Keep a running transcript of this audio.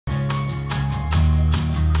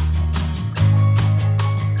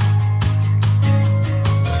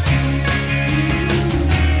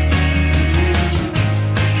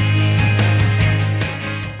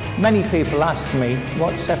Many people ask me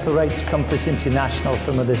what separates Compass International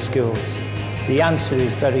from other schools. The answer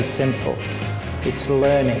is very simple. It's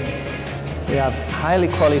learning. We have highly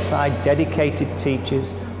qualified, dedicated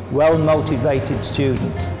teachers, well-motivated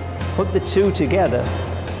students. Put the two together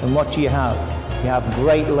and what do you have? You have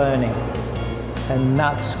great learning, and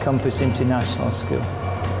that's Compass International School.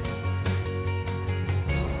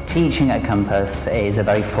 Teaching at Compass is a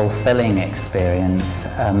very fulfilling experience.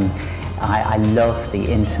 I love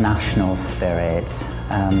the international spirit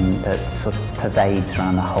that sort of pervades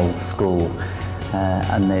around the whole school,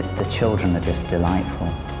 and the children are just delightful.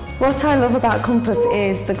 What I love about Compass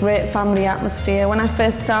is the great family atmosphere. When I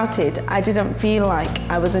first started, I didn't feel like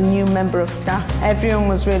I was a new member of staff. Everyone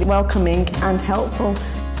was really welcoming and helpful.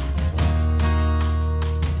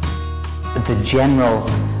 The general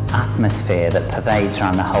atmosphere that pervades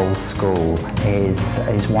around the whole school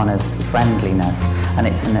is one of friendliness, and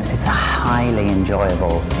it's a highly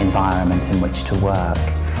enjoyable environment in which to work.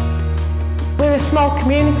 We're a small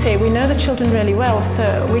community, we know the children really well,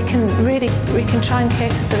 so we can try and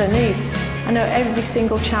cater for their needs. I know every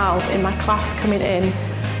single child in my class coming in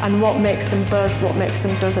and what makes them buzz, what makes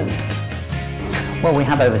them doesn't. Well, we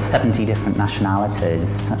have over 70 different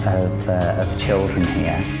nationalities of children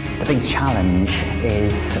here. The big challenge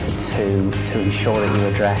is to ensure that you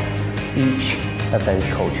address each of those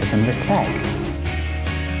cultures in respect.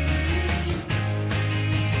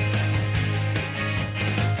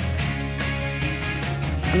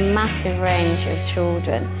 A massive range of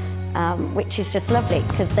children, which is just lovely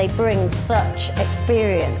because they bring such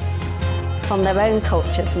experience from their own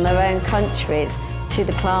cultures, from their own countries to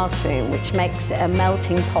the classroom, which makes it a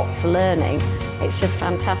melting pot for learning. It's just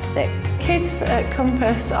fantastic. Kids at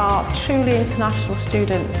Compass are truly international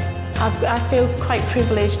students. I feel quite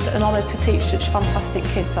privileged and honoured to teach such fantastic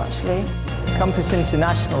kids actually. Compass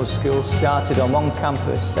International School started on one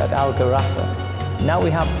campus at Al Gharafa. Now we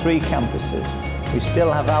have 3 campuses. We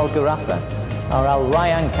still have Al Gharafa, our Al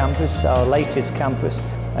Rayyan campus, our latest campus,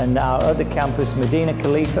 and our other campus, Medina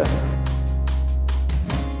Khalifa.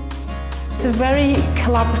 It's a very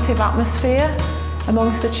collaborative atmosphere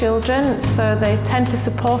amongst the children, so they tend to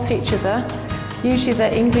support each other. Usually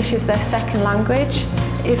their English is their second language.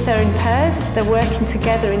 If they're in pairs, they're working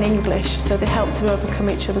together in English, so they help to overcome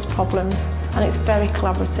each other's problems, and it's very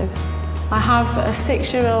collaborative. I have a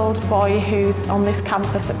 6-year-old boy who's on this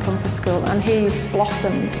campus at Compass School, and he's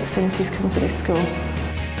blossomed since he's come to this school.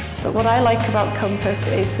 But what I like about Compass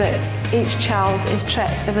is that each child is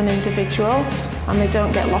treated as an individual and they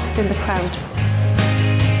don't get lost in the crowd.